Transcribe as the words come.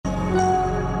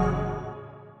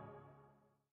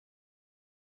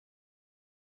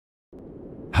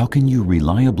How can you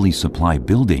reliably supply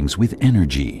buildings with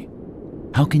energy?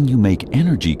 How can you make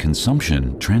energy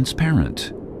consumption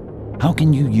transparent? How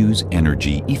can you use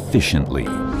energy efficiently?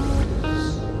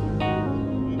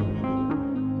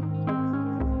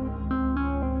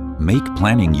 Make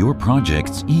planning your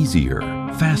projects easier,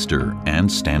 faster,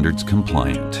 and standards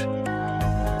compliant.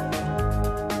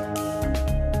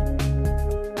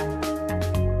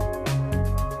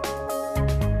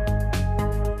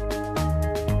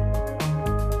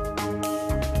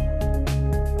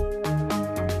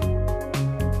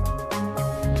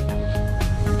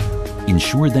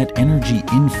 Ensure that energy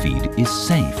in-feed is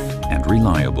safe and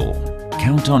reliable.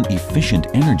 Count on efficient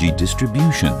energy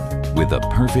distribution with a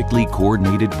perfectly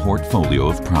coordinated portfolio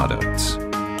of products.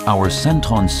 Our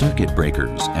Centon circuit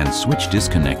breakers and switch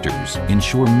disconnectors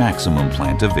ensure maximum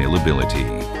plant availability.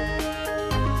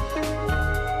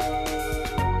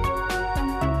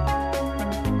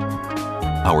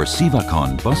 Our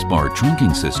Sivacon busbar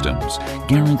trunking systems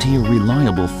guarantee a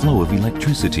reliable flow of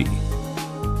electricity.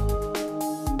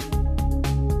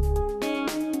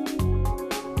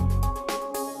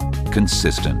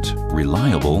 Consistent,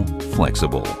 reliable,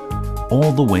 flexible,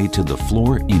 all the way to the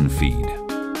floor in-feed.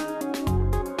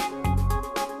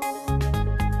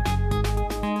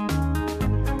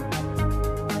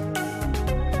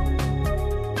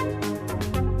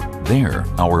 There,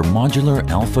 our modular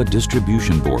alpha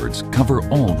distribution boards cover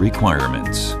all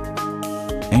requirements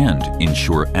and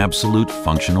ensure absolute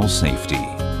functional safety.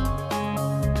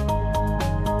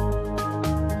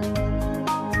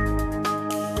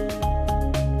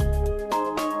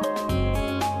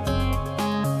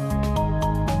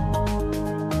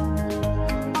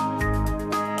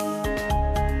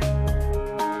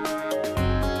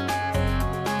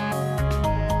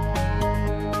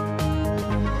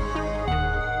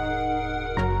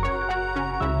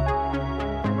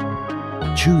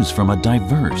 Choose from a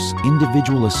diverse,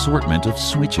 individual assortment of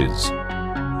switches.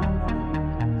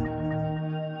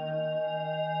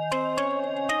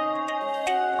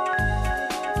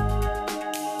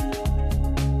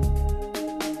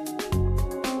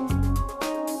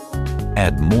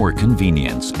 Add more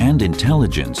convenience and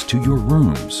intelligence to your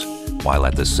rooms, while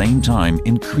at the same time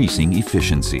increasing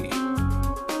efficiency.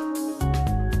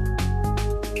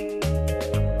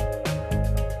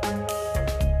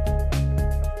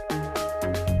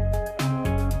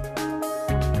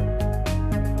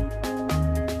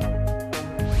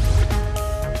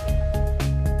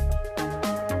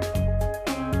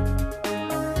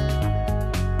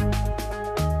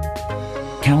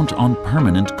 Count on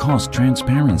permanent cost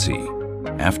transparency.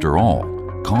 After all,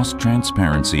 cost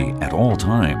transparency at all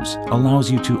times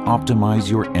allows you to optimize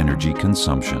your energy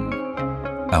consumption.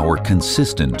 Our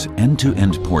consistent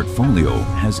end-to-end portfolio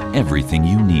has everything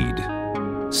you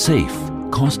need. Safe,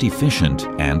 cost-efficient,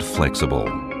 and flexible.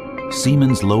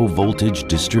 Siemens Low Voltage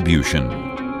Distribution.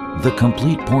 The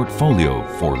complete portfolio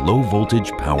for low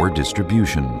voltage power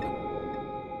distribution.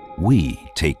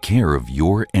 We take care of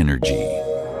your energy.